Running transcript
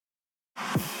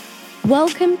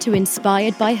Welcome to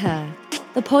Inspired by Her,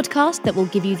 the podcast that will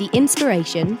give you the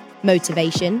inspiration,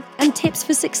 motivation, and tips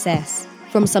for success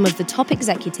from some of the top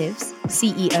executives,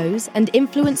 CEOs, and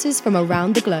influencers from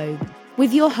around the globe.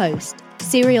 With your host,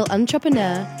 serial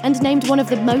entrepreneur, and named one of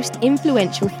the most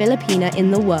influential Filipina in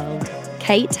the world,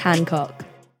 Kate Hancock.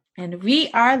 And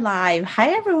we are live. Hi,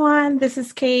 everyone. This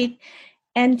is Kate.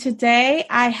 And today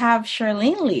I have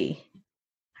Charlene Lee.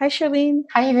 Hi, Charlene.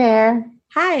 Hi there.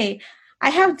 Hi. I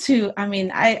have two.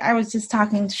 I was just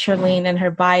talking to Charlene, and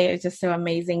her bio is just so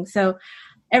amazing. So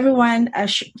everyone,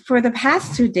 for the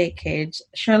past 2 decades,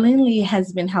 Charlene Lee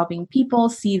has been helping people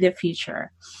see the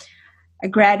future. A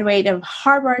graduate of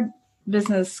Harvard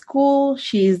Business School,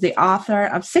 she is the author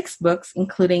of 6 books,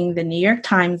 including the New York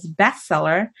Times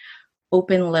bestseller,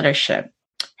 Open Leadership.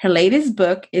 Her latest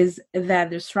book is The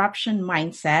Disruption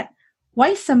Mindset,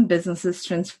 Why Some Businesses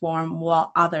Transform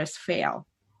While Others Fail.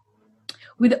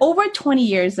 With over 20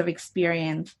 years of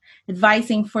experience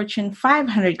advising Fortune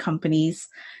 500 companies,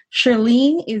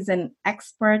 Charlene is an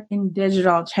expert in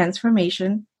digital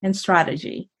transformation and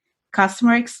strategy,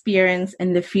 customer experience,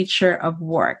 and the future of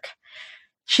work.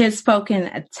 She has spoken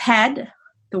at TED,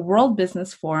 the World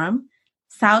Business Forum,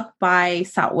 South by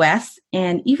Southwest,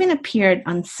 and even appeared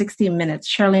on 60 Minutes.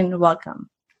 Charlene, welcome.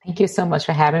 Thank you so much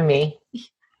for having me.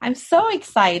 I'm so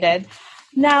excited.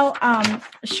 Now,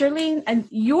 Charlene, and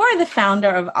you are the founder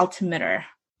of Altimeter,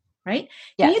 right?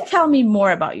 Can you tell me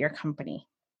more about your company?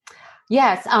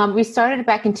 Yes, we started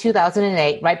back in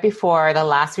 2008, right before the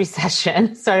last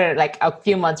recession, started like a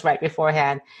few months right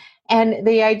beforehand. And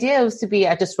the idea was to be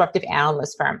a disruptive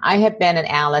analyst firm. I had been an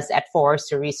analyst at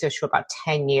Forrester Research for about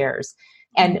 10 years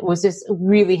and was just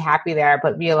really happy there,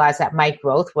 but realized that my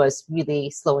growth was really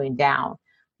slowing down.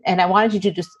 And I wanted to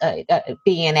do just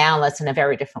be an analyst in a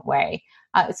very different way.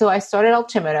 So I started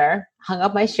Altimeter, hung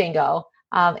up my shingle,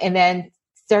 and then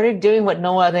started doing what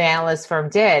no other analyst firm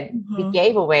did. Mm-hmm. We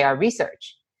gave away our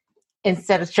research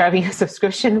instead of charging a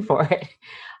subscription for it.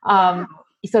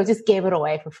 So just gave it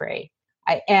away for free.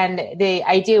 And the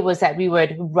idea was that we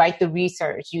would write the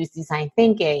research, use design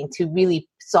thinking to really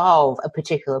solve a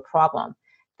particular problem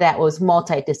that was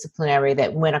multidisciplinary,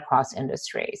 that went across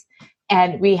industries.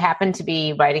 And we happened to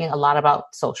be writing a lot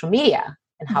about social media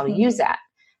and how to use that.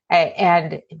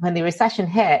 And when the recession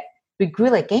hit, we grew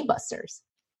like gangbusters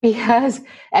because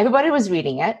everybody was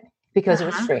reading it because it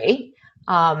was free.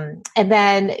 And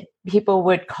then people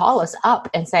would call us up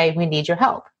and say, we need your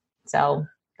help. So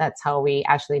that's how we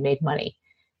actually made money,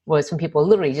 was from people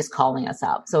literally just calling us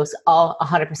up. So it's all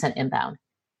 100% inbound.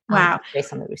 Wow.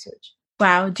 Based on the research.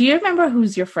 Wow. Do you remember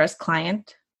who's your first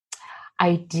client?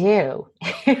 I do.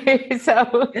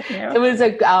 So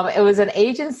it was an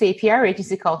agency, PR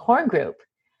agency called Horn Group.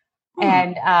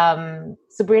 And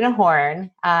Sabrina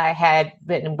Horn had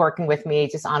been working with me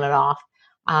just on and off.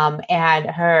 And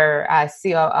her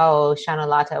COO, Shana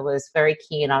Lata, was very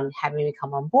keen on having me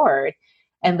come on board.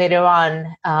 And later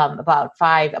on, about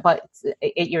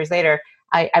 8 years later,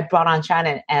 I brought on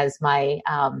Shannon as my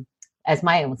own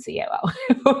COO,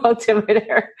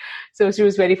 Altimeter. So she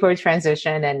was ready for a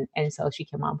transition, and so she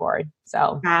came on board.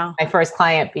 So My first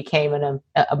client became an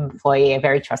employee, a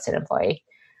very trusted employee.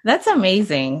 That's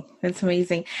amazing. That's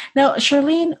amazing. Now,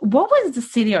 Charlene, what was the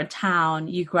city or town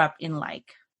you grew up in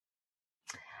like?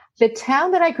 The town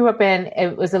that I grew up in,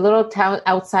 it was a little town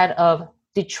outside of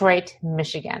Detroit,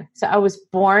 Michigan. So I was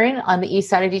born on the east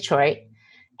side of Detroit,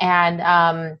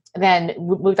 and then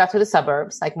moved out to the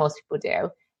suburbs, like most people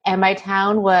do. And my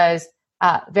town was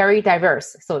very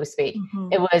diverse, so to speak.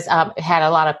 Mm-hmm. It had a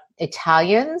lot of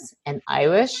Italians and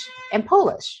Irish and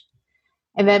Polish.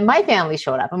 And then my family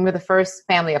showed up, and we're the first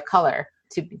family of color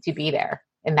to be there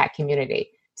in that community.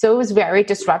 So it was very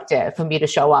disruptive for me to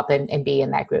show up and be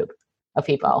in that group of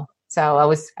people. So I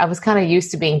was kind of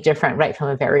used to being different right from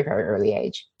a very, very early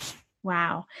age.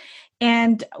 Wow.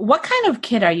 And what kind of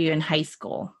kid are you in high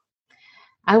school?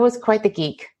 I was quite the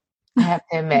geek, I have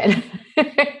to admit.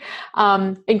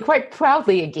 And quite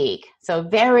proudly a geek. So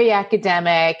very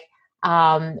academic,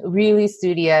 really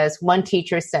studious. One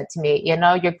teacher said to me,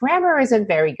 your grammar isn't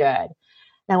very good. And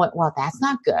I went, well, that's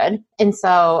not good. And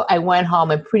so I went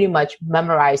home and pretty much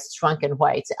memorized Drunken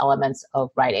White's Elements of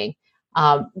Writing.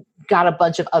 Got a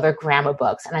bunch of other grammar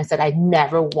books. And I said, I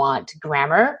never want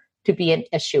grammar to be an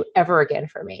issue ever again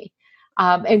for me.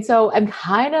 And so I'm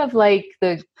kind of like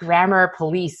the grammar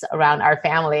police around our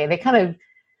family. And they kind of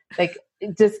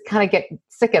get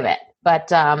sick of it. But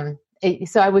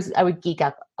so I would geek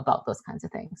out about those kinds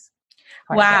of things.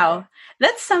 Wow.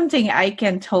 That's something I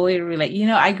can totally relate.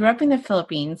 I grew up in the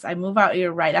Philippines. I moved out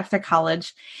here right after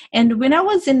college. And when I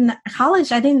was in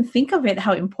college, I didn't think of it,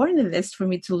 how important it is for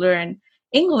me to learn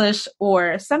English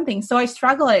or something. So I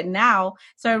struggle at it now.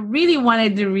 So I really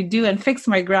wanted to redo and fix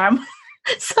my grammar.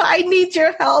 So I need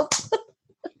your help.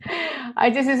 I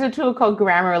just use a tool called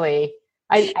Grammarly.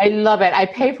 I love it. I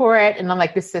pay for it, and I'm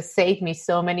like, this has saved me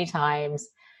so many times.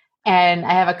 And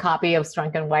I have a copy of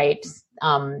Strunk and White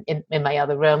in my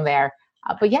other room there.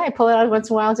 But yeah, I pull it out once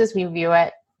in a while, just review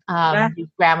it.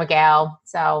 Grammar gal.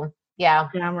 So yeah.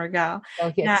 Grammar gal.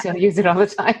 So use it all the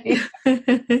time.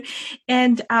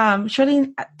 And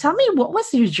Charlene, tell me, what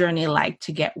was your journey like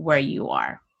to get where you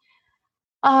are?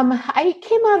 I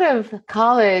came out of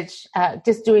college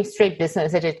just doing straight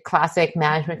business. I did classic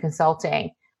management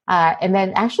consulting. And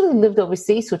then actually lived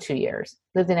overseas for 2 years,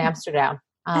 lived in Amsterdam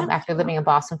after living in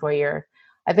Boston for a year.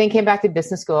 I then came back to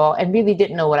business school and really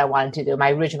didn't know what I wanted to do.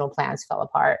 My original plans fell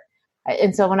apart.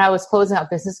 And so when I was closing out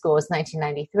business school, it was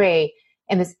 1993,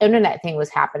 and this internet thing was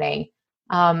happening.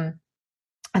 I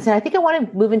said, I think I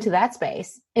want to move into that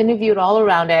space, interviewed all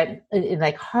around it in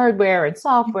like hardware and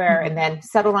software, and then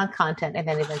settled on content, and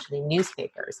then eventually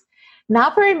newspapers.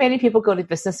 Not very many people go to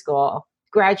business school,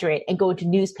 graduate, and go into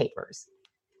newspapers.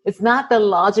 It's not the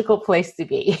logical place to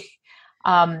be.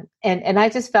 And I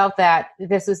just felt that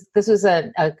this was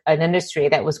an industry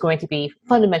that was going to be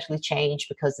fundamentally changed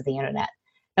because of the internet.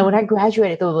 And when I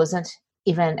graduated, there wasn't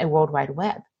even a World Wide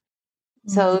Web.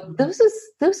 So this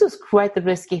was quite the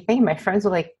risky thing. My friends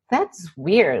were like, that's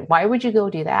weird. Why would you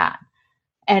go do that?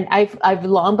 And I've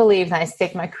long believed, and I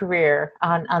staked my career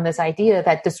on this idea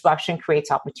that disruption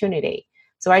creates opportunity.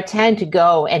 So I tend to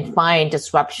go and find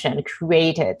disruption,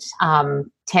 create it,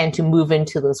 tend to move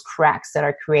into those cracks that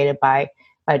are created by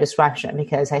disruption,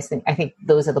 because I think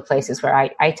those are the places where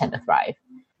I tend to thrive.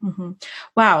 Mm-hmm.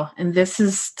 Wow. And this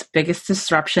is the biggest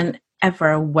disruption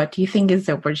ever. What do you think is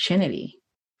the opportunity?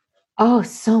 Oh,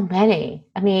 so many.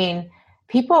 I mean,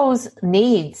 people's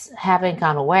needs haven't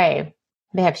gone away.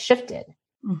 They have shifted.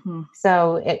 Mm-hmm.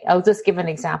 So I'll just give an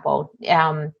example.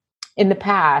 In the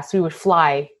past, we would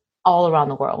fly all around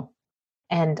the world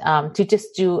and to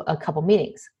just do a couple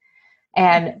meetings.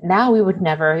 And now we would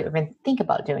never even think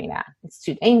about doing that. It's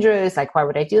too dangerous. Like, why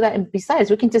would I do that? And besides,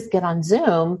 we can just get on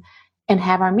Zoom and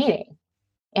have our meeting.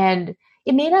 And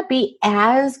it may not be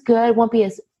as good, won't be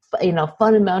as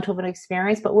fundamental of an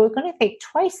experience, but we're going to think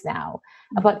twice now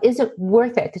about, is it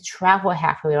worth it to travel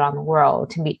halfway around the world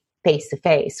to meet face to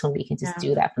face when we can just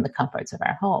do that from the comforts of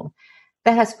our home?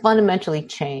 That has fundamentally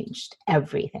changed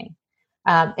everything.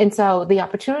 And so the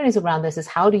opportunities around this is,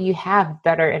 how do you have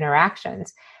better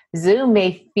interactions? Zoom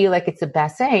may feel like it's the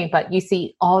best thing, but you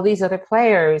see all these other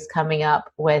players coming up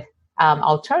with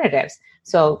alternatives.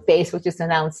 So Facebook just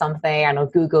announced something. I know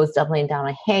Google's doubling down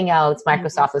on Hangouts.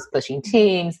 Microsoft is pushing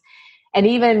Teams. And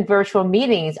even virtual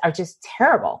meetings are just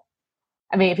terrible.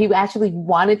 I mean, if you actually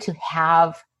wanted to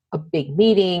have a big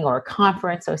meeting or a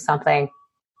conference or something,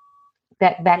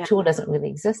 that tool doesn't really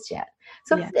exist yet.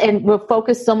 So, and we're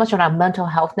focused so much on our mental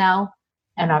health now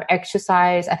and our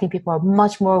exercise. I think people are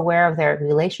much more aware of their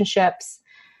relationships.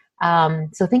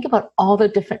 So think about all the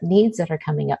different needs that are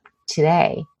coming up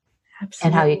today. Absolutely.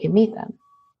 And how you can meet them.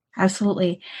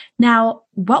 Absolutely. Now,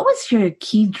 what was your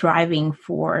key driving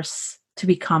force to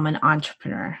become an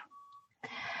entrepreneur?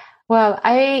 Well,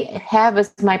 I have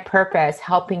as my purpose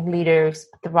helping leaders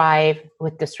thrive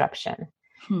with disruption.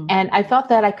 And I felt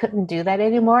that I couldn't do that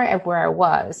anymore at where I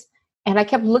was. And I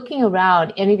kept looking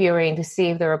around, interviewing to see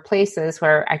if there were places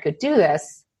where I could do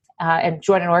this and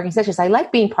join an organization. I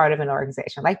like being part of an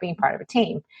organization, I like being part of a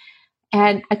team.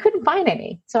 And I couldn't find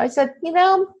any. So I said,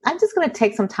 I'm just going to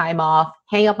take some time off,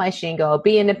 hang up my shingle,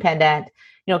 be independent,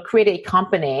 create a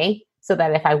company so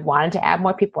that if I wanted to add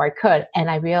more people, I could.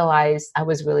 And I realized I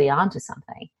was really onto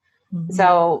something. Mm-hmm.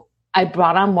 So I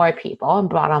brought on more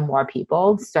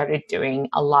people, started doing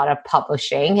a lot of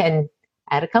publishing, and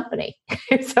I had a company.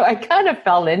 So I kind of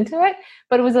fell into it,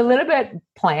 but it was a little bit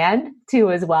planned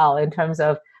too as well in terms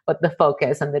of what the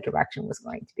focus and the direction was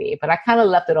going to be. But I kind of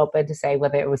left it open to say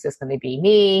whether it was just going to be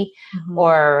me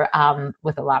or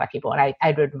with a lot of people. And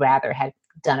I would rather have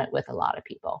done it with a lot of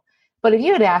people. But if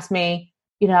you had asked me,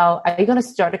 are you going to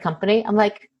start a company? I'm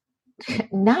like,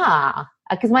 nah,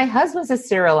 because my husband's a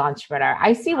serial entrepreneur.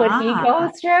 I see what he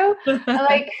goes through. I'm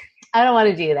like, I don't want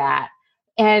to do that.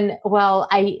 And well,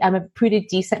 I'm a pretty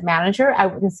decent manager. I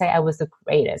wouldn't say I was the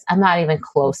greatest. I'm not even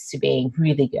close to being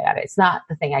really good at it. It's not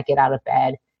the thing I get out of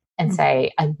bed and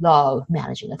say, I love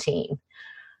managing a team.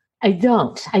 I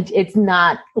don't. It's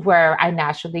not where I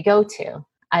naturally go to.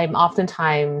 I'm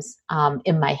oftentimes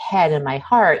in my head and my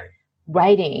heart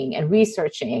writing and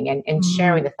researching and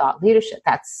sharing the thought leadership.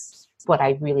 That's what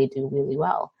I really do really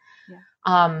well.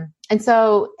 Yeah. And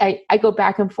so I go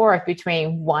back and forth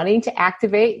between wanting to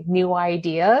activate new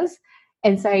ideas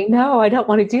and saying, no, I don't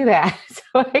want to do that.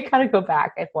 So I kind of go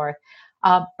back and forth.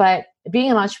 But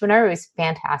being an entrepreneur is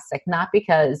fantastic, not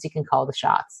because you can call the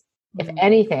shots. If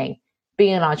anything,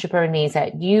 being an entrepreneur means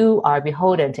that you are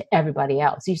beholden to everybody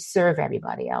else. You serve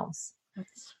everybody else.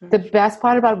 The best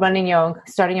part about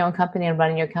starting your own company and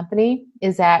running your company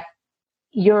is that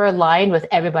you're aligned with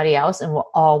everybody else and we're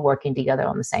all working together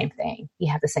on the same thing.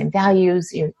 You have the same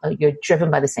values. You're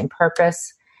driven by the same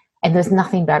purpose. And there's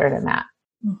nothing better than that.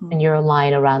 And you're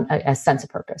aligned around a sense of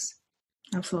purpose.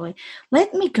 Absolutely.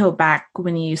 Let me go back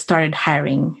when you started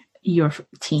hiring your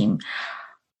team.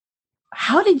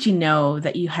 How did you know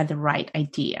that you had the right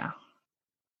idea?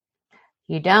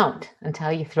 You don't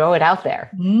until you throw it out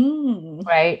there,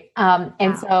 right?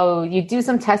 And so you do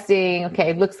some testing. Okay,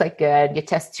 it looks like good. You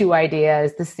test 2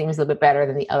 ideas. This seems a little bit better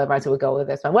than the other ones. So we'll go with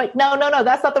this one. Wait, no,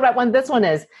 that's not the right one. This one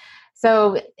is.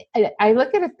 So I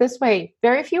look at it this way.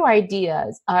 Very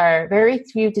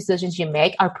few decisions you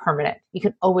make are permanent. You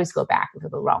can always go back to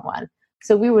the wrong one.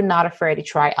 So we were not afraid to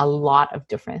try a lot of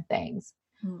different things.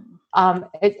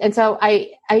 And so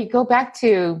I go back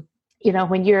to,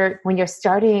 when you're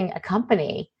starting a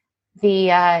company,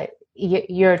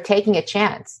 you're taking a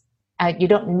chance. You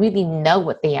don't really know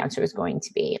what the answer is going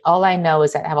to be. All I know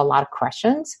is that I have a lot of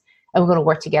questions and we're going to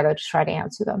work together to try to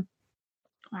answer them.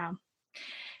 Wow.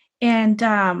 And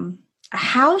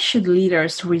how should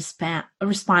leaders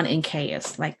respond in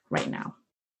chaos, like right now?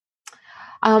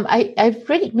 I've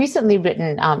recently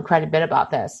written quite a bit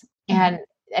about this. And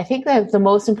I think that the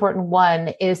most important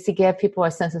one is to give people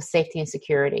a sense of safety and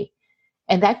security.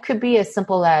 And that could be as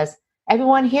simple as,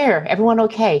 everyone here, everyone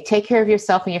okay, take care of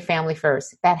yourself and your family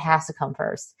first. That has to come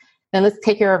first. Then let's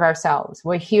take care of ourselves.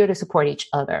 We're here to support each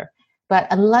other. But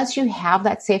unless you have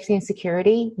that safety and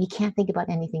security, you can't think about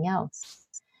anything else.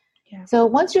 Yeah. So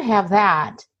once you have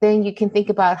that, then you can think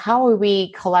about how are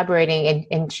we collaborating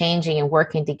and changing and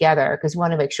working together, because we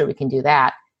want to make sure we can do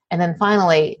that. And then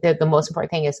finally, the most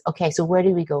important thing is, okay, so where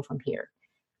do we go from here?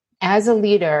 As a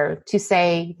leader, to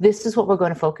say, this is what we're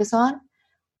going to focus on.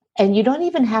 And you don't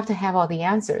even have to have all the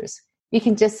answers. You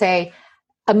can just say,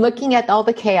 I'm looking at all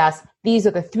the chaos. These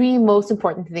are the 3 most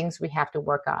important things we have to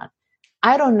work on.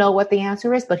 I don't know what the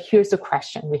answer is, but here's the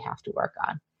question we have to work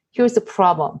on. Here's the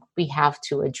problem we have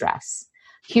to address.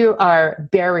 Here are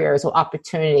barriers or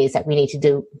opportunities that we need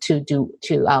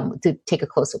to take a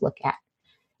closer look at.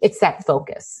 It's that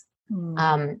focus.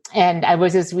 And I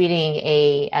was just reading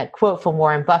a quote from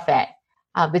Warren Buffett.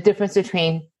 The difference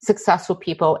between successful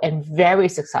people and very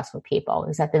successful people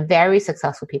is that the very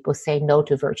successful people say no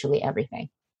to virtually everything.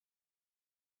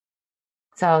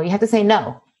 So you have to say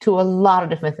no to a lot of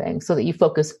different things so that you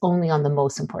focus only on the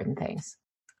most important things.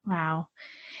 Wow.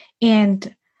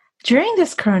 And during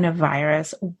this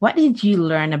coronavirus, what did you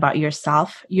learn about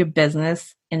yourself, your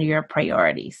business, and your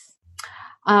priorities?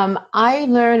 I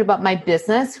learned about my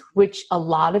business, which a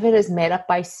lot of it is made up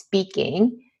by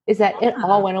speaking, is that it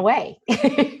all went away.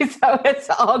 So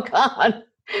it's all gone.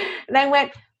 And I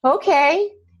went, okay.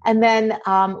 And then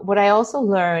what I also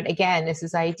learned, again, is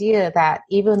this idea that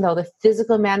even though the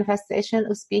physical manifestation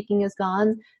of speaking is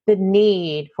gone, the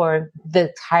need for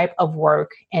the type of work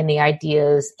and the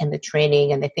ideas and the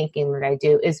training and the thinking that I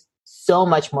do is so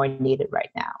much more needed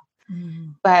right now.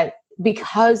 But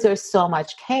because there's so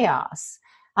much chaos,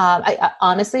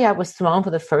 honestly, I was thrown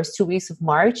for the first 2 weeks of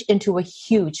March into a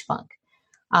huge funk.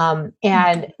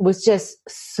 And was just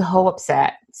so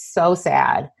upset, so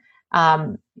sad.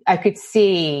 I could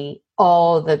see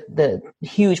all the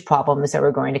huge problems that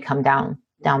were going to come down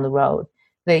the road,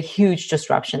 the huge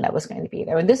disruption that was going to be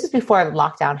there. And this is before the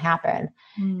lockdown happened.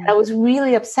 And I was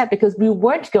really upset because we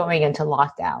weren't going into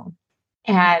lockdown.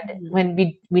 And when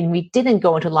we didn't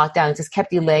go into lockdown, just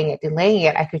kept delaying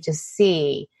it, I could just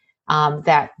see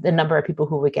that the number of people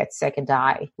who would get sick and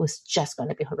die was just going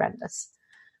to be horrendous.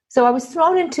 So I was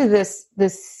thrown into this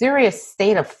serious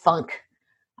state of funk.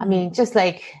 I mean, just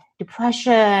like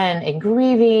depression and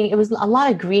grieving. It was a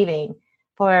lot of grieving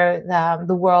for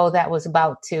the world that was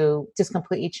about to just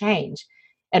completely change.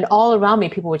 And all around me,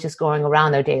 people were just going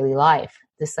around their daily life.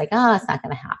 Just like, it's not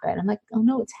going to happen. I'm like, oh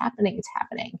no, it's happening. It's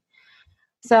happening.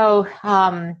 So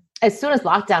as soon as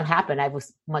lockdown happened, I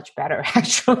was much better,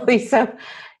 actually. So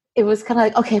it was kind of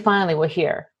like, okay, finally, we're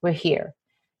here.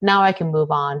 Now I can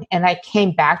move on. And I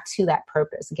came back to that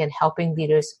purpose, again, helping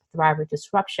leaders thrive with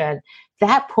disruption.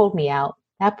 That pulled me out.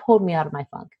 That pulled me out of my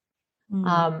funk.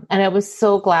 And I was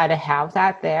so glad to have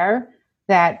that there,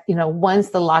 that, once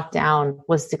the lockdown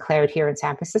was declared here in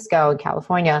San Francisco and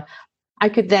California, I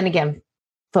could then again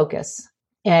focus.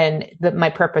 And my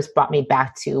purpose brought me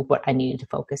back to what I needed to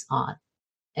focus on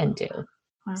and do.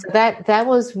 Wow. So that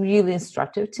was really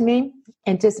instructive to me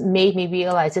and just made me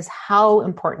realize just how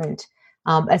important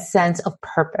a sense of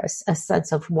purpose, a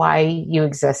sense of why you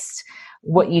exist,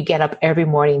 what you get up every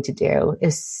morning to do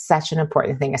is such an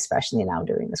important thing, especially now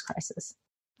during this crisis.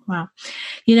 Wow.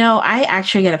 I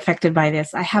actually get affected by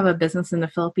this. I have a business in the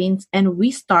Philippines and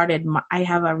I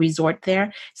have a resort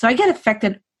there. So I get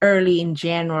affected early in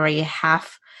January,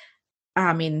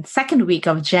 second week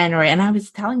of January. And I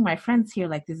was telling my friends here,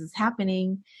 like, this is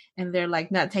happening. And they're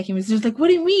like, not taking me. So it's like, what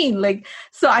do you mean? Like,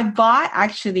 so I bought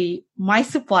actually my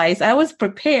supplies. I was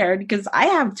prepared because I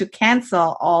have to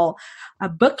cancel all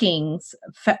bookings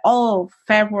all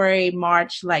February,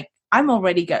 March, like, I'm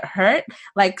already got hurt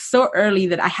like so early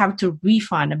that I have to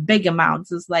refund a big amount.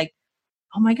 So it's like,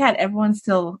 oh my God, everyone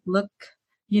still look,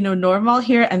 normal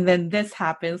here. And then this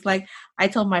happens. Like I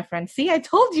told my friend, see, I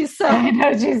told you so. I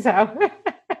told you so.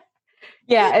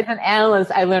 Yeah. As an analyst,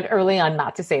 I learned early on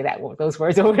not to say those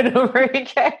words over and over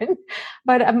again.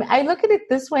 But I look at it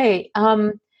this way.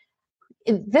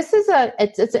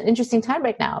 It's an interesting time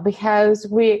right now because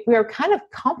we are kind of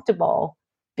comfortable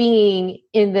being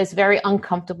in this very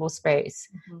uncomfortable space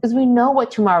because we know what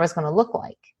tomorrow is going to look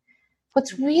like.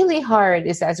 What's really hard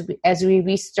is as we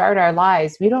restart our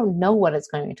lives, we don't know what it's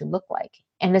going to look like.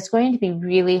 And it's going to be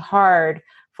really hard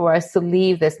for us to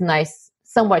leave this nice,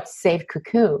 somewhat safe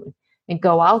cocoon and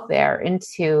go out there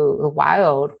into the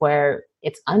wild where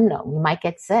it's unknown. We might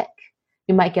get sick.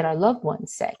 We might get our loved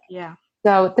ones sick. Yeah.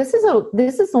 So this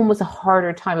is almost a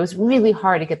harder time. It was really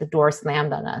hard to get the door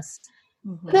slammed on us.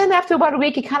 Mm-hmm. Then after about a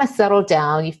week, you kind of settle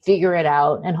down, you figure it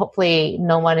out, and hopefully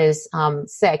no one is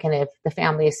sick. And if the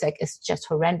family is sick, it's just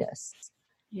horrendous.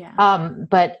 Yeah.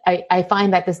 But I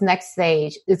find that this next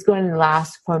stage is going to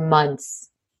last for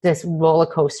months, this roller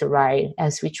coaster ride,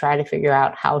 as we try to figure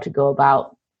out how to go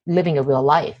about living a real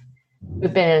life.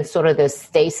 We've been in sort of this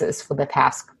stasis for the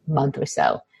past month or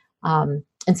so. And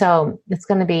so it's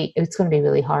going to be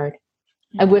really hard.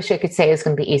 Yeah. I wish I could say it's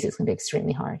going to be easy. It's going to be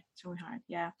extremely hard. It's really hard.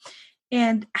 Yeah.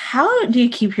 And how do you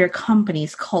keep your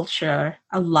company's culture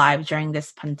alive during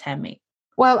this pandemic?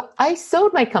 Well, I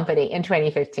sold my company in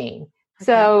 2015. Okay.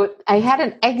 So I had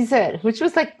an exit, which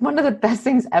was like one of the best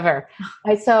things ever.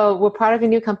 So we're part of a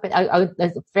new company, a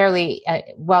fairly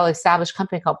well-established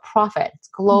company called Profit. It's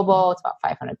global. Mm-hmm. It's about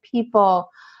 500 people.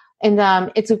 And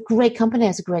it's a great company. It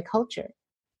has a great culture.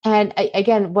 And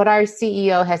again, what our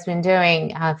CEO has been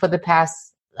doing for the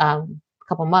past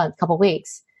couple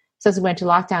weeks, since we went to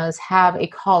lockdown, is have a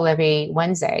call every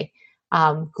Wednesday,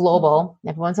 global.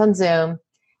 Everyone's on Zoom.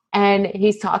 And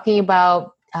he's talking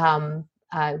about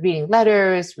reading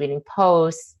letters, reading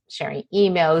posts, sharing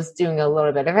emails, doing a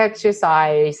little bit of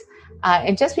exercise,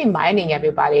 and just reminding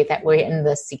everybody that we're in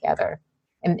this together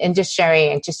and just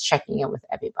sharing and just checking in with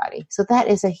everybody. So that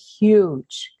is a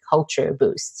huge culture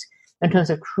boost in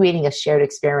terms of creating a shared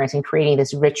experience and creating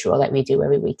this ritual that we do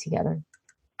every week together.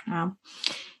 Wow.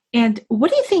 And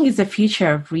what do you think is the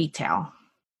future of retail?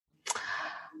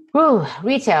 Ooh,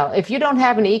 retail. If you don't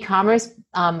have an e-commerce,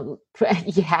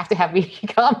 you have to have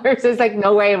e-commerce. There's like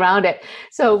no way around it.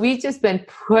 So we've just been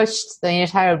pushed, the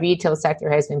entire retail sector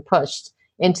has been pushed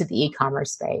into the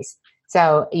e-commerce space.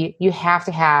 So you have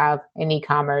to have an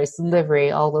e-commerce,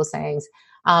 delivery, all those things.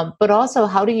 But also,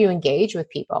 how do you engage with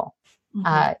people?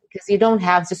 Because you don't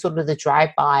have just sort of the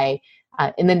drive-by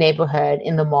in the neighborhood,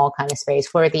 in the mall kind of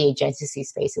space, where are the agency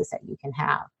spaces that you can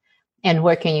have? And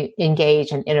where can you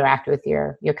engage and interact with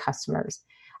your customers?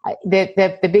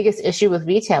 The biggest issue with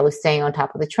retail is staying on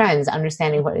top of the trends,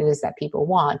 understanding what it is that people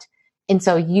want. And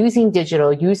so using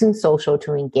digital, using social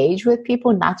to engage with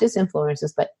people, not just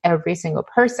influencers, but every single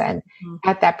person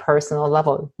at that personal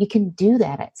level, you can do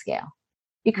that at scale.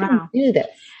 You can do this.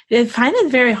 I find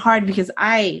it very hard because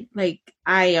I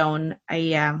own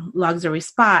a luxury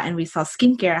spa and we sell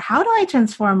skincare. How do I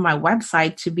transform my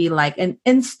website to be like an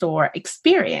in-store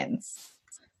experience?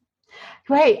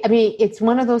 Right. I mean, it's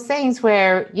one of those things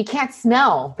where you can't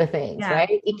smell the things,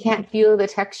 right? You can't feel the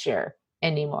texture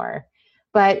anymore.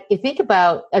 But you think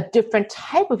about a different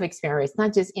type of experience,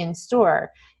 not just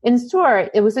in-store. In-store,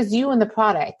 it was just you and the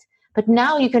product. But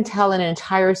now you can tell an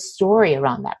entire story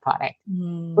around that product.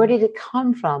 Where did it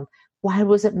come from? Why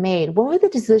was it made? What were the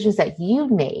decisions that you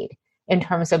made in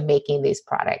terms of making these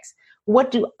products?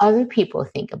 What do other people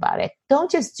think about it?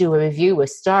 Don't just do a review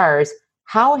with stars.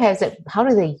 How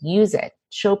do they use it?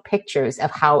 Show pictures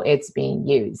of how it's being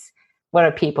used. What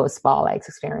are people's spa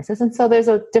experiences? And so there's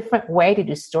a different way to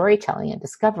do storytelling and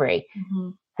discovery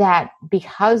that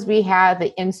because we had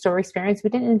the in-store experience, we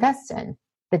didn't invest in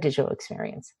the digital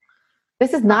experience.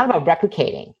 This is not about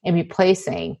replicating and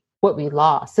replacing what we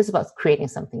lost. It's about creating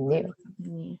something new.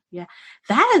 Yeah,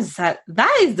 that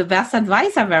is the best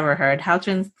advice I've ever heard. How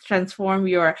to transform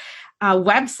your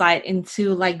website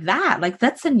into like that. Like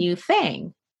that's a new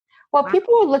thing. Well,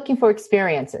 people are looking for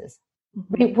experiences.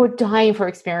 Mm-hmm. We're dying for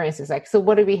experiences. Like, so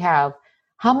what do we have?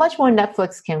 How much more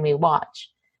Netflix can we watch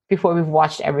before we've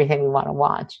watched everything we want to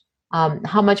watch?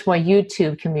 How much more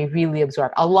YouTube can we really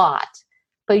absorb? A lot.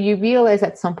 But you realize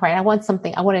at some point, I want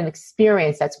an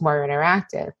experience that's more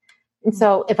interactive. And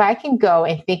so if I can go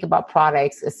and think about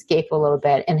products, escape a little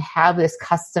bit, and have this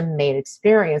custom made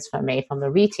experience from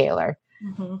the retailer,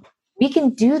 we can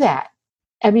do that.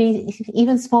 I mean,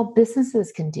 even small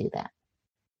businesses can do that.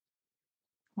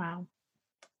 Wow.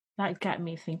 That got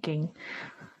me thinking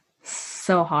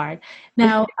so hard.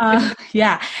 Now,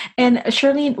 yeah. And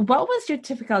Charlene, what was your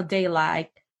typical day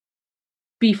like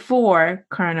before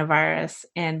coronavirus,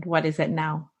 and what is it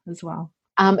now as well?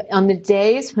 On the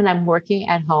days when I'm working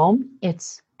at home,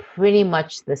 it's pretty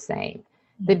much the same.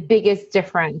 The biggest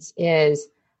difference is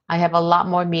I have a lot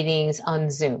more meetings on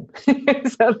Zoom.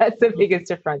 So that's the biggest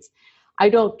difference. I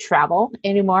don't travel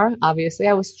anymore. Obviously,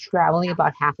 I was traveling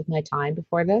about half of my time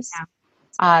before this.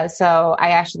 So I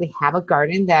actually have a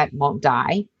garden that won't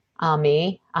die on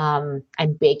me. I'm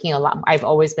baking a lot. I've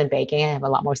always been baking. I have a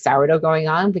lot more sourdough going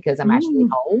on because I'm actually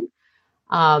home.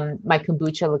 My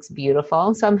kombucha looks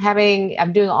beautiful. So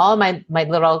I'm doing all my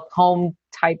little home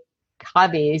type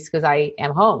hobbies because I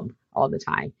am home all the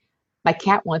time. My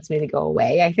cat wants me to go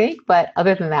away, I think. But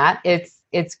other than that,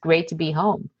 it's great to be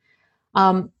home.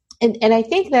 And I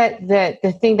think that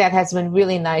the thing that has been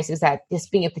really nice is that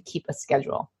just being able to keep a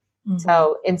schedule.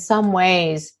 So in some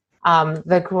ways,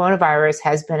 the coronavirus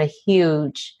has been a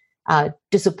huge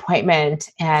disappointment,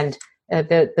 and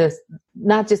the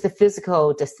not just the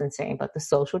physical distancing, but the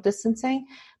social distancing.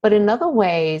 But in other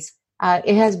ways,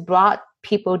 it has brought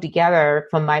people together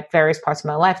from my various parts of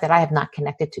my life that I have not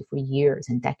connected to for years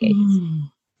and decades.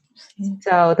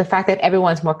 So the fact that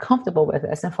everyone's more comfortable with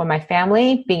this, and for my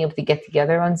family, being able to get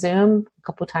together on Zoom a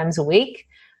couple times a week,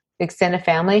 the extended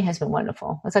family has been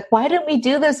wonderful. It's like, why didn't we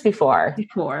do this before?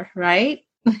 Right?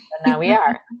 But now we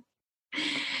are.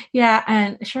 Yeah.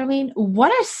 And Charlene,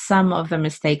 what are some of the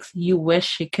mistakes you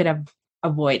wish you could have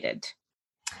avoided?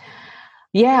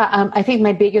 Yeah, I think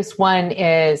my biggest one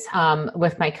is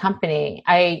with my company.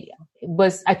 I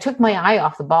took my eye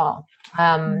off the ball.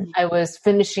 I was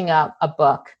finishing up a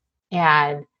book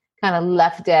and kind of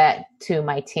left it to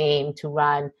my team to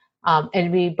run.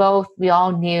 And we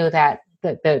all knew that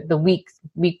the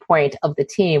weak point of the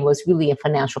team was really in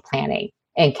financial planning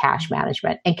and cash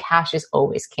management, and cash is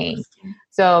always king.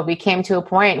 So we came to a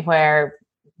point where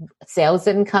sales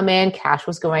didn't come in, cash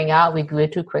was going out, we grew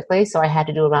too quickly, so I had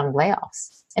to do a round of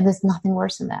layoffs. And there's nothing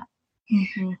worse than that.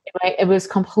 It was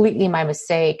completely my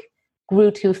mistake.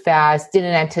 Grew too fast,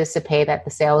 didn't anticipate that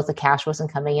the cash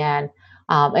wasn't coming in.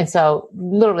 And so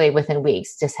literally within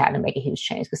weeks, just had to make a huge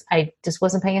change because I just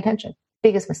wasn't paying attention.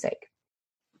 Biggest mistake.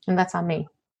 And that's on me.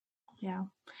 Yeah.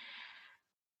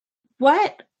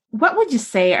 What would you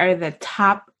say are the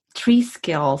top 3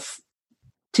 skills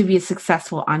to be a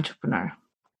successful entrepreneur?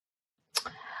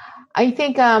 I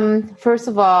think, first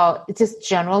of all, just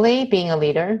generally being a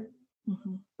leader,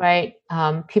 right?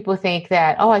 People think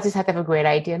that, I just have to have a great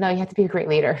idea. No, you have to be a great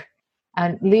leader.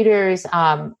 And leaders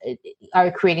are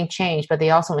creating change, but they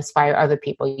also inspire other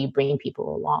people. You bring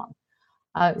people along.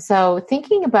 So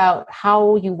thinking about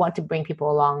how you want to bring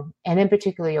people along, and in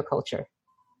particular your culture.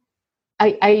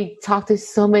 I talk to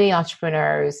so many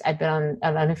entrepreneurs. I've been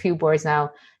on a few boards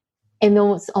now, and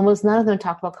almost none of them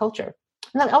talk about culture.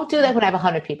 I'm like, I'll do that when I have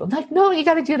 100 people. I'm like, no, you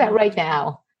got to do that right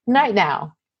now. Right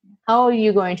now. How are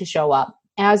you going to show up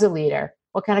as a leader?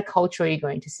 What kind of culture are you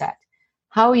going to set?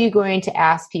 How are you going to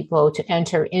ask people to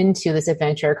enter into this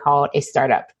adventure called a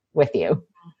startup with you?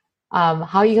 How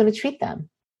are you going to treat them?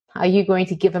 How are you going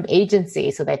to give them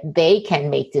agency so that they can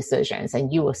make decisions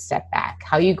and you will step back?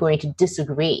 How are you going to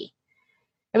disagree?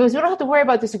 Because we don't have to worry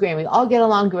about disagreeing. We all get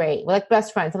along great. We're like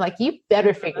best friends. I'm like, you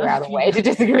better figure out a way to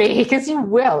disagree because you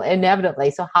will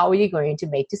inevitably. So how are you going to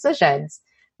make decisions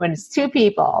when it's 2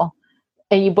 people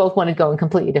and you both want to go in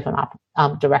completely different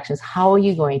directions? How are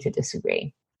you going to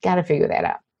disagree? Got to figure that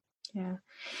out. Yeah.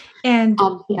 And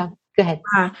go ahead.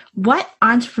 What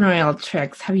entrepreneurial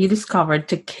tricks have you discovered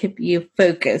to keep you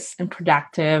focused and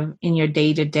productive in your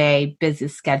day-to-day busy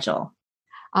schedule?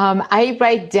 I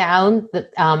write down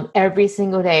every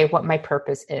single day what my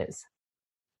purpose is,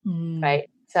 right?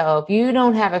 So if you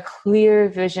don't have a clear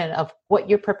vision of what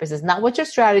your purpose is, not what your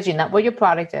strategy, not what your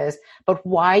product is, but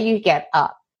why you get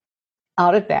up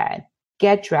out of bed,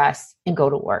 get dressed, and go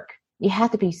to work. You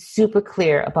have to be super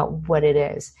clear about what it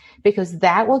is, because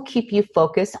that will keep you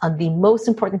focused on the most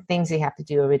important things you have to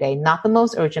do every day, not the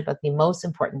most urgent, but the most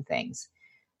important things.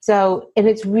 So, and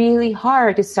it's really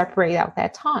hard to separate out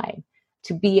that time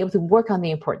to be able to work on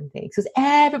the important things, because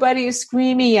everybody is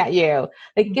screaming at you.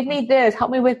 Like, give me this,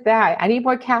 help me with that. I need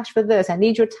more cash for this. I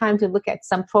need your time to look at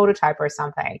some prototype or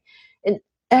something. And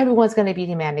everyone's going to be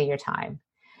demanding your time.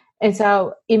 And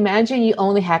so imagine you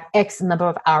only have X number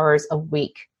of hours a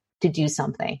week to do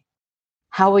something.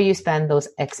 How will you spend those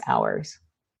X hours?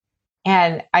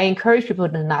 And I encourage people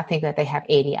to not think that they have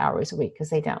 80 hours a week, because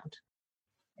they don't.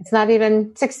 It's not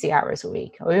even 60 hours a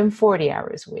week or even 40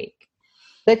 hours a week.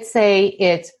 Let's say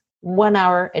it's 1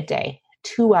 hour a day,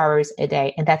 2 hours a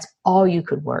day, and that's all you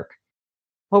could work.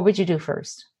 What would you do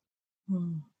first?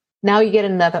 Now you get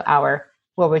another hour.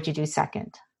 What would you do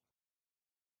second?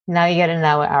 Now you get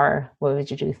another hour. What would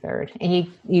you do third? And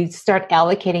you start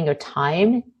allocating your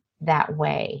time that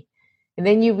way. And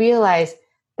then you realize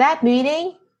that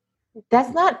meeting,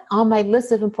 that's not on my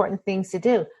list of important things to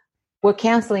do. We're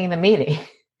canceling the meeting.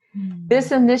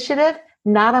 This initiative,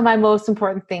 not on my most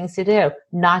important things to do,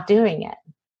 not doing it.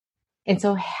 And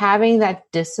so having that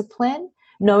discipline,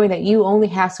 knowing that you only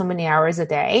have so many hours a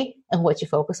day and what you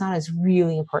focus on, is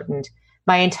really important.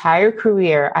 My entire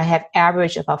career, I have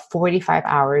averaged about 45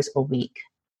 hours a week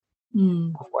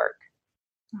of work.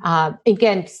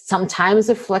 Again, sometimes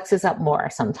it flexes up more,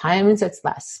 sometimes it's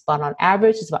less, but on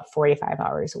average, it's about 45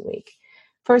 hours a week.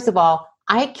 First of all,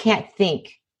 I can't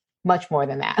think much more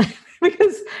than that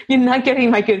because you're not getting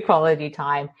my good quality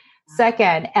time.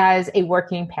 Second, as a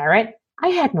working parent, I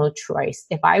had no choice.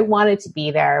 If I wanted to be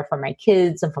there for my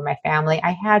kids and for my family,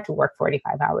 I had to work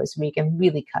 45 hours a week and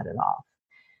really cut it off.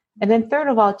 And then third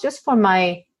of all, just for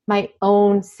my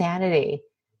own sanity,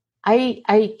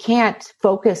 I can't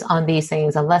focus on these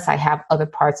things unless I have other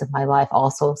parts of my life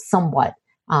also somewhat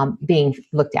being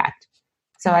looked at.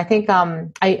 So I think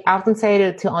I often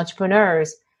say to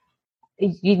entrepreneurs,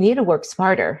 you need to work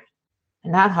smarter,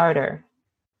 not harder.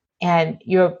 And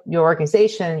your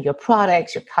organization, your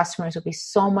products, your customers will be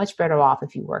so much better off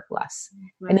if you work less.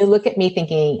 Right. And they look at me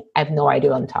thinking, I have no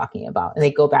idea what I'm talking about. And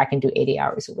they go back and do 80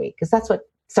 hours a week, because that's what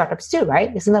startups do,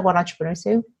 right? Isn't that what entrepreneurs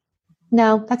do?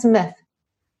 No, that's a myth.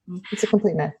 It's a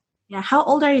complete myth. Yeah. How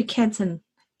old are your kids?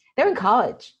 They're in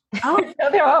college. Oh,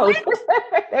 no, they're old.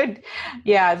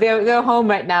 They're home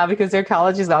right now because their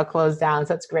college is all closed down.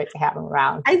 So it's great to have them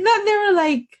around. I thought they were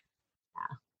like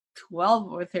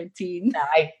 12 or 13. No,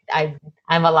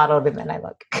 I'm a lot older than I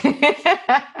look.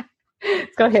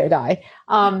 Let's go here, die.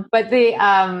 But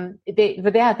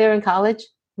they're in college.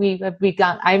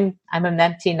 I'm an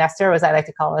empty nester, as I like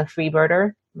to call it, a free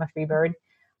birder. I'm a free bird.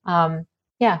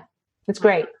 It's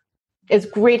great. It's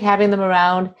great having them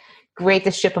around. Great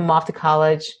to ship them off to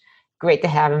college. Great to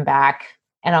have them back.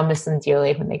 And I'll miss them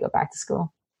dearly when they go back to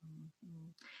school.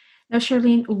 Now,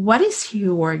 Charlene, what is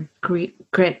your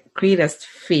greatest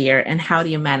fear, and how do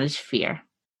you manage fear?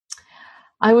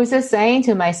 I was just saying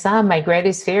to my son, my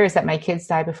greatest fear is that my kids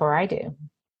die before I do.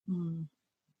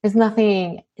 There's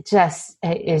nothing, it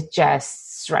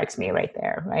just strikes me right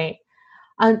there, right?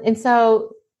 And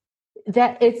so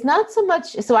that it's not so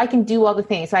much, so I can do all the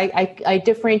things. So I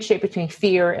differentiate between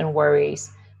fear and worries.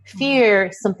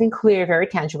 Fear, something clear, very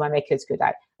tangible, my kids could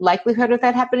die. Likelihood of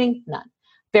that happening? None.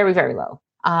 Very, very low.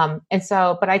 And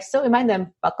so, but I still remind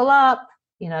them, buckle up,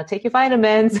 take your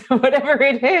vitamins, whatever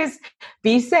it is,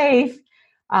 be safe.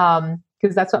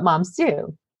 Because that's what moms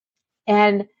do.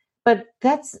 But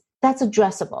that's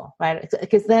addressable, right?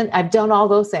 Because then I've done all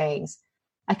those things.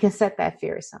 I can set that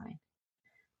fear aside.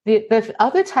 The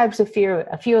other types of fear,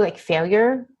 a fear like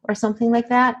failure or something like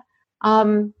that,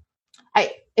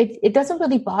 it doesn't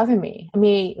really bother me. I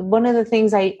mean, one of the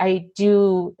things I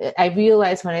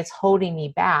realize when it's holding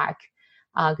me back,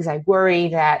 because I worry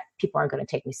that people aren't going to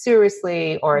take me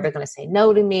seriously or they're going to say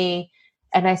no to me.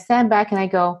 And I stand back and I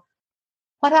go,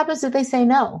 what happens if they say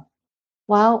no?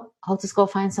 Well, I'll just go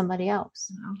find somebody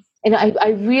else. And I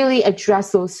really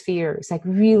address those fears, like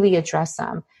really address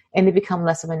them, and they become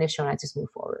less of an issue, and I just move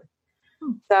forward.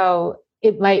 So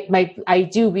I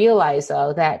do realize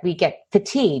though that we get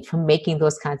fatigued from making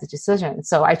those kinds of decisions.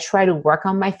 So I try to work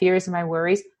on my fears and my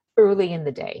worries early in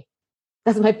the day.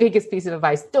 That's my biggest piece of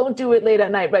advice. Don't do it late at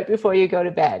night, right before you go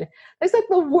to bed. It's like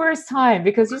the worst time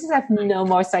because you just have no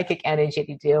more psychic energy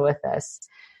to deal with this.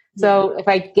 So if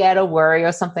I get a worry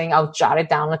or something, I'll jot it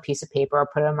down on a piece of paper or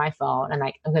put it on my phone, and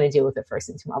I'm going to deal with it first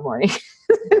thing tomorrow morning.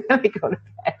 Then I go to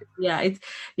bed.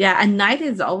 At night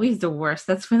is always the worst.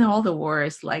 That's when all the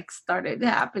wars started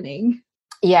happening.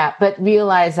 Yeah, but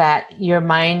realize that your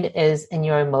mind and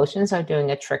your emotions are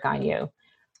doing a trick on you.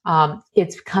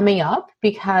 It's coming up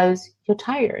because you're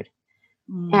tired.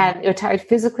 And you're tired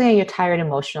physically and you're tired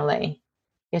emotionally.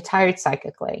 You're tired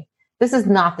psychically. This is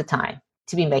not the time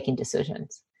to be making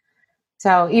decisions.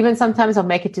 So even sometimes I'll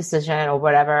make a decision or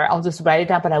whatever. I'll just write it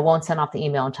down, but I won't send off the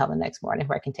email until the next morning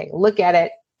where I can take a look at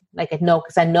it. Like I know,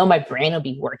 because I know my brain will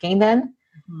be working then.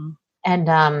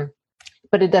 And,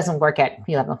 but it doesn't work at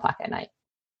 11 o'clock at night.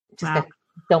 Just Wow.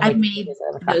 don't I've make made it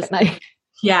 11 o'clock at night.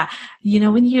 Yeah. You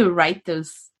know, when you write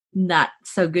those not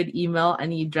so good email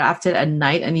and you draft it at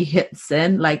night and you hit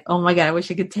send, like, oh my God, I wish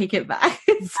I could take it back.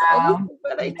 It's almost a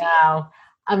good idea. No.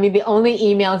 I mean, the only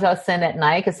emails I'll send at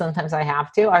night, because sometimes I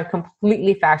have to, are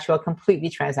completely factual, completely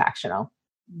transactional.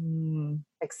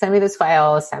 Like, send me this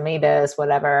file, send me this,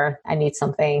 whatever. I need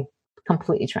something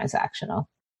completely transactional.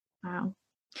 Wow.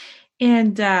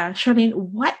 And Charlene,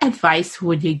 what advice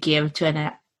would you give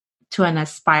to an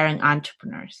aspiring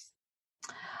entrepreneurs?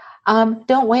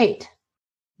 Don't wait.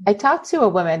 I talked to a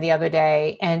woman the other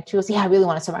day and she goes, yeah, I really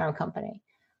want to start my own company.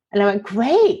 And I went,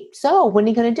 great. So when are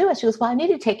you going to do it? She goes, well, I need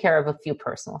to take care of a few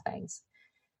personal things.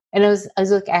 And I was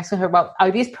like asking her about,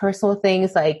 are these personal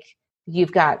things like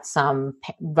you've got some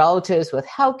relatives with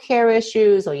healthcare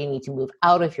issues, or you need to move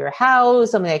out of your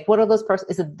house? I'm like, what are those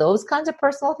is it those kinds of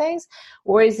personal things?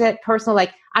 Or is it personal,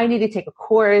 like I need to take a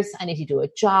course, I need to do a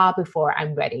job before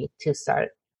I'm ready to start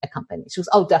a company? She goes,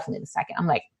 oh, definitely the second. I'm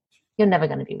like, you're never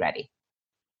going to be ready.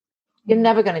 You're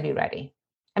never going to be ready.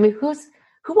 I mean, who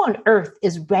on earth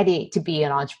is ready to be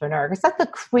an entrepreneur? It's like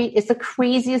it's the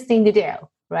craziest thing to do,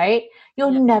 right?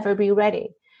 You'll never be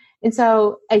ready. And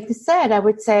so like I said, I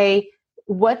would say,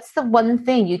 what's the one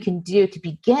thing you can do to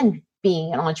begin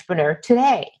being an entrepreneur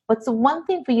today? What's the one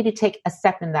thing for you to take a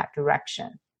step in that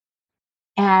direction?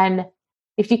 And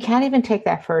if you can't even take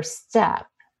that first step,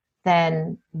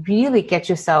 then really get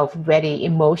yourself ready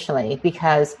emotionally,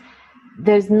 because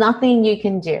there's nothing you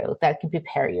can do that can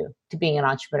prepare you to being an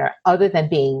entrepreneur other than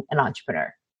being an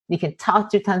entrepreneur. You can talk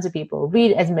to tons of people,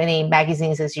 read as many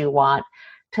magazines as you want,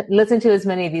 listen to as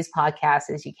many of these podcasts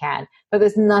as you can, but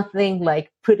there's nothing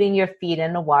like putting your feet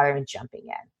in the water and jumping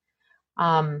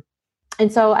in.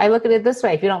 And so I look at it this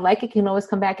way. If you don't like it, you can always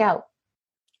come back out.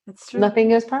 That's true.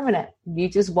 Nothing is permanent. You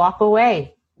just walk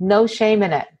away. No shame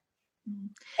in it.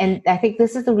 And I think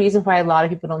this is the reason why a lot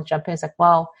of people don't jump in. It's like,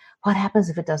 well, what happens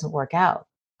if it doesn't work out?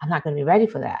 I'm not going to be ready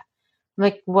for that. I'm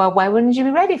like, well, why wouldn't you be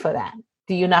ready for that?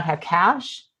 Do you not have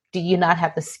cash? Do you not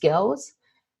have the skills?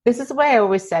 This is the way I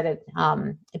always said it,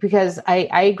 because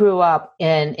I grew up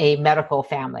in a medical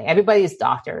family. Everybody's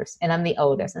doctors, and I'm the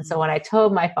oldest. And so when I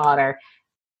told my father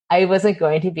I wasn't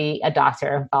going to be a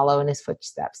doctor and follow in his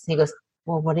footsteps, he goes,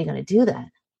 well, what are you going to do then?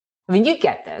 I mean, you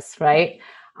get this, right?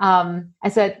 I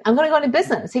said, I'm going to go into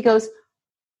business. He goes,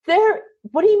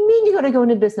 what do you mean you're going to go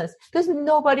into business? There's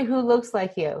nobody who looks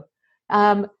like you.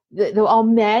 They're all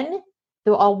men,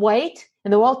 they're all white,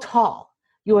 and they're all tall.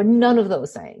 You are none of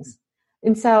those things.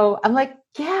 And so I'm like,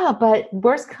 yeah, but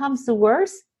worst comes to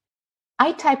worst,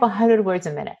 I type 100 words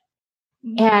a minute.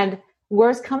 And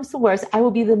worst comes to worst, I will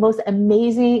be the most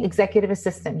amazing executive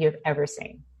assistant you've ever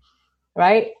seen,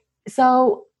 right?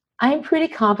 So I'm pretty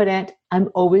confident I'm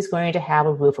always going to have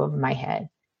a roof over my head.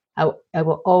 I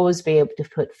will always be able to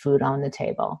put food on the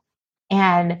table.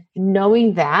 And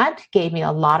knowing that gave me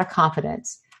a lot of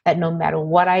confidence that no matter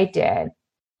what I did,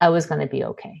 I was going to be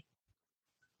okay.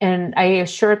 And I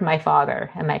assured my father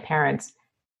and my parents,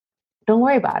 don't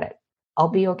worry about it. I'll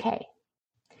be okay.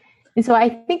 And so I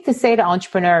think to say to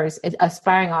entrepreneurs,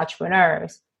 aspiring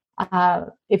entrepreneurs,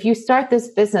 if you start this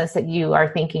business that you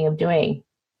are thinking of doing,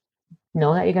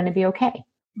 know that you're going to be okay.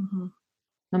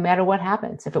 No matter what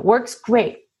happens. If it works,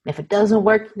 great. If it doesn't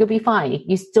work, you'll be fine.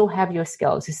 You still have your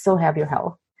skills. You still have your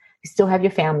health. You still have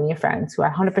your family and your friends who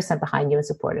are 100% behind you and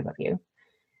supportive of you.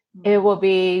 It will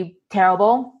be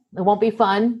terrible. It won't be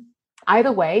fun.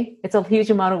 Either way, it's a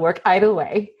huge amount of work either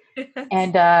way.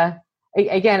 And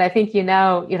again, I think,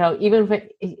 even when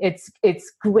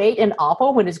it's great and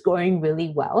awful when it's going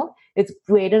really well. It's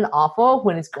great and awful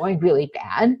when it's going really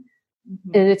bad.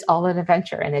 And it's all an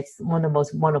adventure. And it's one of the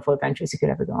most wonderful adventures you could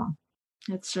ever go on.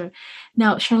 That's true.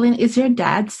 Now, Charlene, is your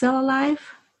dad still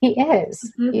alive? He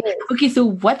is. Okay, so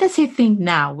what does he think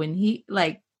now when he,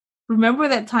 remember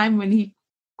that time when he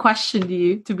questioned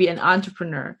you to be an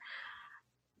entrepreneur?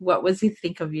 What was he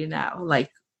think of you now?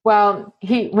 Well,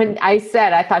 when I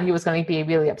said I thought he was going to be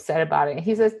really upset about it,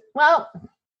 he says, well,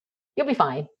 you'll be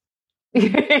fine.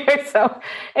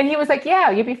 And he was like,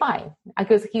 yeah, you'll be fine.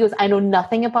 He goes, I know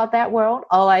nothing about that world.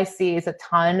 All I see is a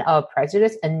ton of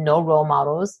prejudice and no role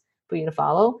models for you to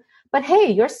follow. But hey,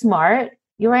 you're smart.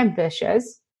 You're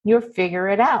ambitious. You'll figure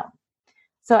it out.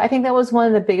 So I think that was one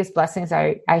of the biggest blessings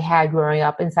I had growing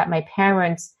up, is that my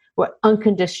parents were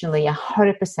unconditionally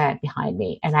 100% behind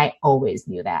me. And I always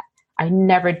knew that. I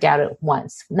never doubted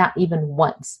once, not even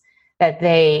once, that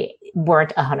they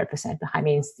weren't 100% behind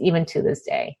me, even to this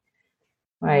day.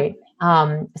 Right.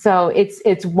 So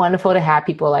it's wonderful to have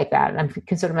people like that. And I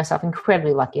consider myself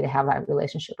incredibly lucky to have that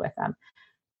relationship with them.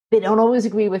 They don't always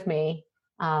agree with me.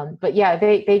 But yeah,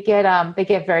 they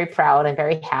get very proud and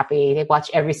very happy. They watch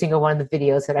every single one of the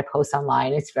videos that I post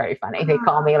online. It's very funny. They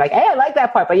call me like, "Hey, I like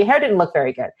that part, but your hair didn't look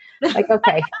very good." Like,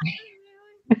 okay.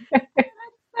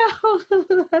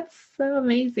 Oh, that's so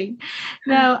amazing.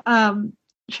 Now,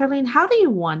 Charlene, how do you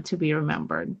want to be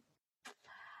remembered?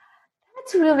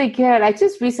 That's really good. I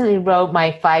just recently wrote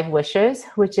my 5 wishes,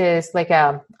 which is like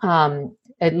a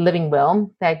living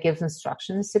will that gives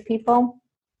instructions to people.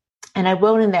 And I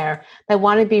wrote in there that I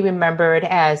want to be remembered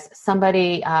as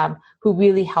somebody who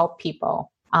really helped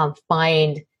people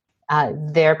find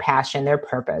their passion, their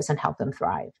purpose, and help them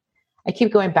thrive. I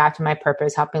keep going back to my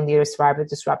purpose, helping leaders thrive with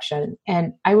disruption.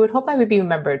 And I would hope I would be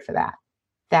remembered for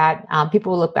that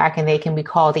people will look back and they can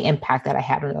recall the impact that I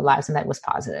had on their lives, and that was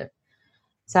positive.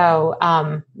 So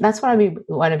that's what I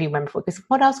want to be remembered for, because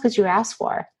what else could you ask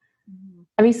for?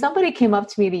 I mean, somebody came up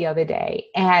to me the other day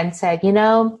and said,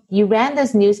 you ran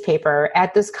this newspaper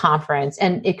at this conference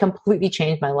and it completely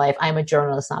changed my life. I'm a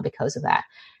journalist now because of that.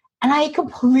 And I had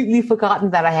completely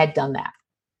forgotten that I had done that.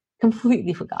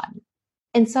 Completely forgotten.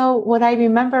 And so what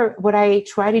I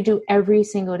try to do every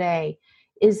single day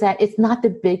is that it's not the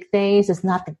big things. It's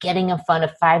not the getting in front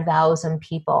of 5,000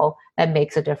 people that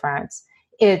makes a difference.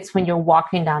 It's when you're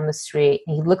walking down the street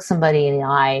and you look somebody in the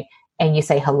eye and you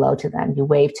say hello to them, you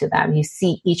wave to them, you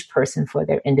see each person for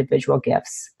their individual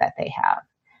gifts that they have.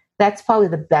 That's probably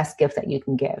the best gift that you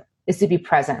can give, is to be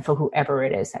present for whoever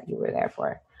it is that you were there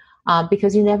for.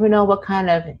 Because you never know what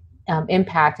kind of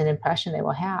impact and impression they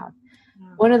will have.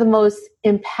 One of the most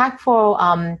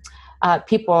impactful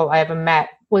people I ever met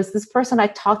was this person I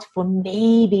talked to for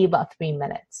maybe about 3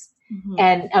 minutes. Mm-hmm.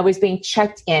 And I was being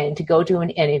checked in to go do an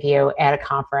interview at a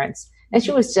conference. And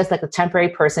she was just like a temporary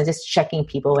person, just checking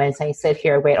people in, saying, "Sit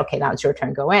here, wait, okay, now it's your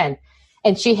turn, go in."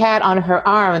 And she had on her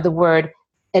arm the word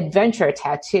adventure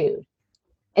tattooed.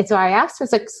 And so I asked her,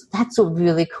 like, "That's a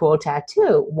really cool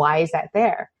tattoo. Why is that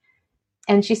there?"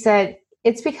 And she said,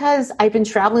 "It's because I've been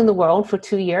traveling the world for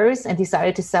 2 years and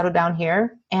decided to settle down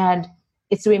here. And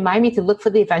it's to remind me to look for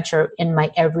the adventure in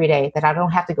my everyday, that I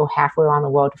don't have to go halfway around the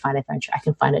world to find adventure. I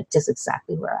can find it just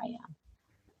exactly where I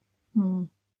am."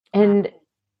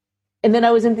 And then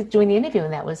I was doing the interview,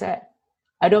 and that was it.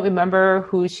 I don't remember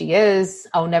who she is.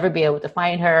 I'll never be able to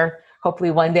find her.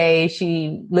 Hopefully one day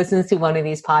she listens to one of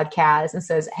these podcasts and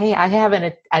says, "Hey, I have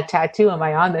a tattoo on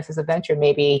my arm. This is a venture."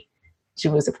 Maybe she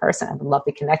was a person. I would love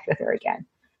to connect with her again.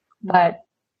 But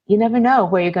you never know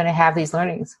where you're going to have these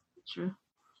learnings. True.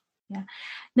 Yeah.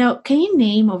 Now, can you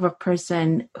name of a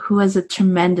person who has a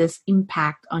tremendous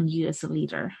impact on you as a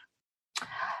leader?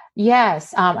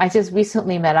 Yes. I just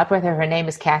recently met up with her. Her name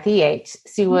is Kathy Yates.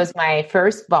 She was my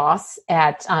first boss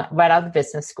at right out of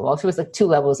business school. She was like 2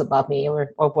 levels above me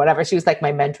or whatever. She was like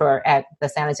my mentor at the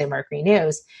San Jose Mercury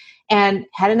News, and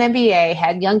had an MBA,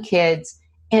 had young kids.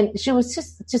 And she was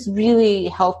just really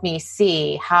helped me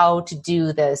see how to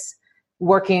do this,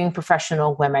 working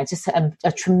professional women, just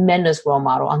a tremendous role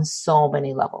model on so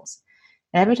many levels.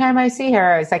 And every time I see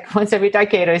her, it's like once every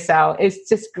decade or so, it's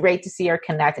just great to see her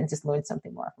connect and just learn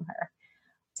something more from her.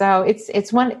 So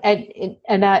it's one,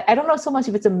 and I don't know so much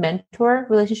if it's a mentor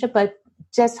relationship, but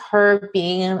just her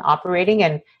being and operating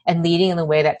and leading in the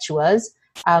way that she was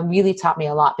really taught me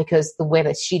a lot, because the way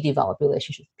that she developed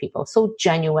relationships with people, so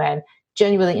genuinely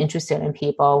interested in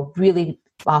people, really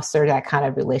fostered that kind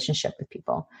of relationship with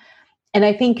people. And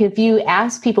I think if you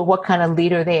ask people what kind of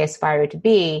leader they aspire to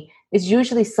be, it's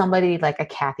usually somebody like a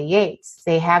Kathy Yates.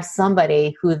 They have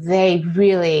somebody who they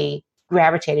really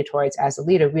gravitated towards as a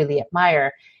leader, really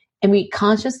admire. And we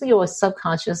consciously or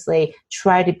subconsciously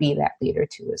try to be that leader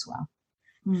too as well.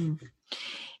 Mm.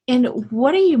 And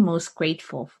what are you most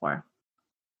grateful for?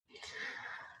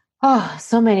 Oh,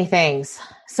 so many things.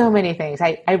 So many things.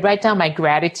 I write down my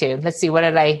gratitude. Let's see, what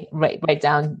did I write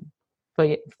down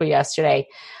for yesterday?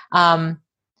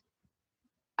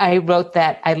 I wrote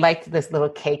that I liked this little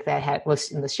cake that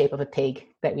was in the shape of a pig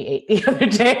that we ate the other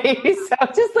day. So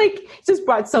just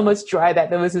brought so much joy that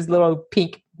there was this little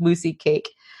pink moussey cake,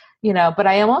 but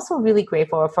I am also really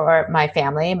grateful for my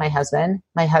family, my husband.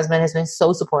 My husband has been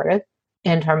so supportive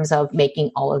in terms of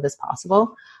making all of this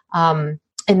possible. And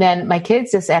then my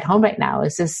kids just at home right now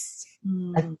is just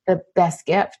the best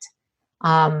gift.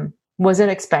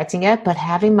 wasn't expecting it, but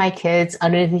having my kids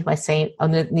underneath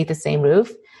the same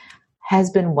roof has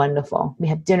been wonderful. We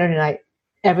have dinner tonight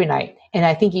every night. And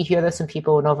I think you hear this from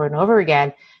people over and over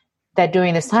again, that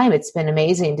during this time, it's been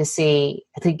amazing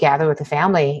to gather with the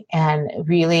family and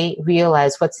really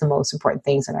realize what's the most important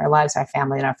things in our lives, our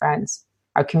family and our friends,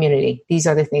 our community. These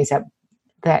are the things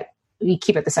that we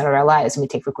keep at the center of our lives and we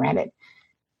take for granted.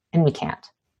 And we can't.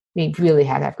 We really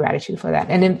have to have gratitude for that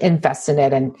and invest in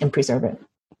it and preserve it.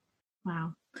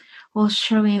 Wow. Well,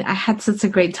 Charlene, I had such a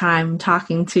great time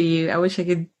talking to you. I wish I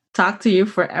could talk to you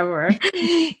forever.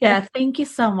 Yeah, thank you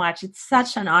so much. It's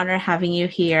such an honor having you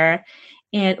here.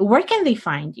 And where can they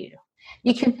find you?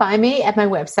 You can find me at my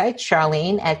website,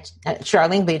 Charlene, at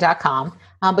charlenelee.com.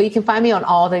 But you can find me on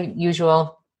all the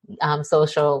usual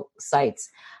social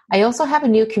sites. I also have a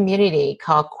new community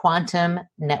called Quantum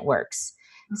Networks.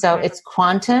 Okay. So it's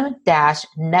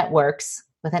quantum-networks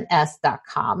with an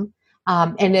S.com.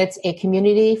 And it's a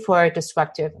community for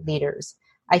disruptive leaders.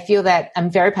 I feel that I'm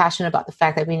very passionate about the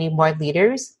fact that we need more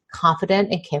leaders,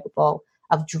 confident and capable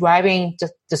of driving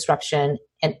disruption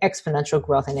and exponential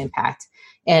growth and impact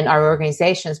in our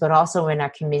organizations, but also in our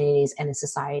communities and in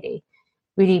society.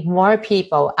 We need more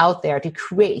people out there to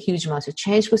create huge amounts of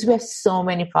change because we have so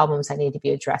many problems that need to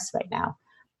be addressed right now.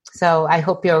 So I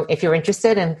hope if you're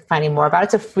interested in finding more about it,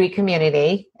 it's a free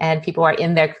community and people are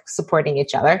in there supporting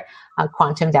each other on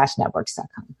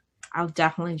quantum-networks.com. I'll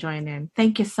definitely join in.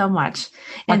 Thank you so much.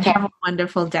 And have a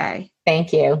wonderful day.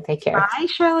 Thank you. Take care. Bye,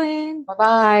 Charlene.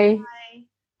 Bye-bye. Bye.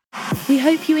 We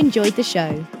hope you enjoyed the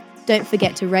show. Don't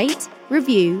forget to rate,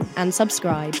 review, and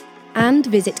subscribe. And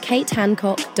visit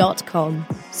katehancock.com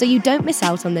so you don't miss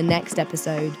out on the next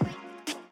episode.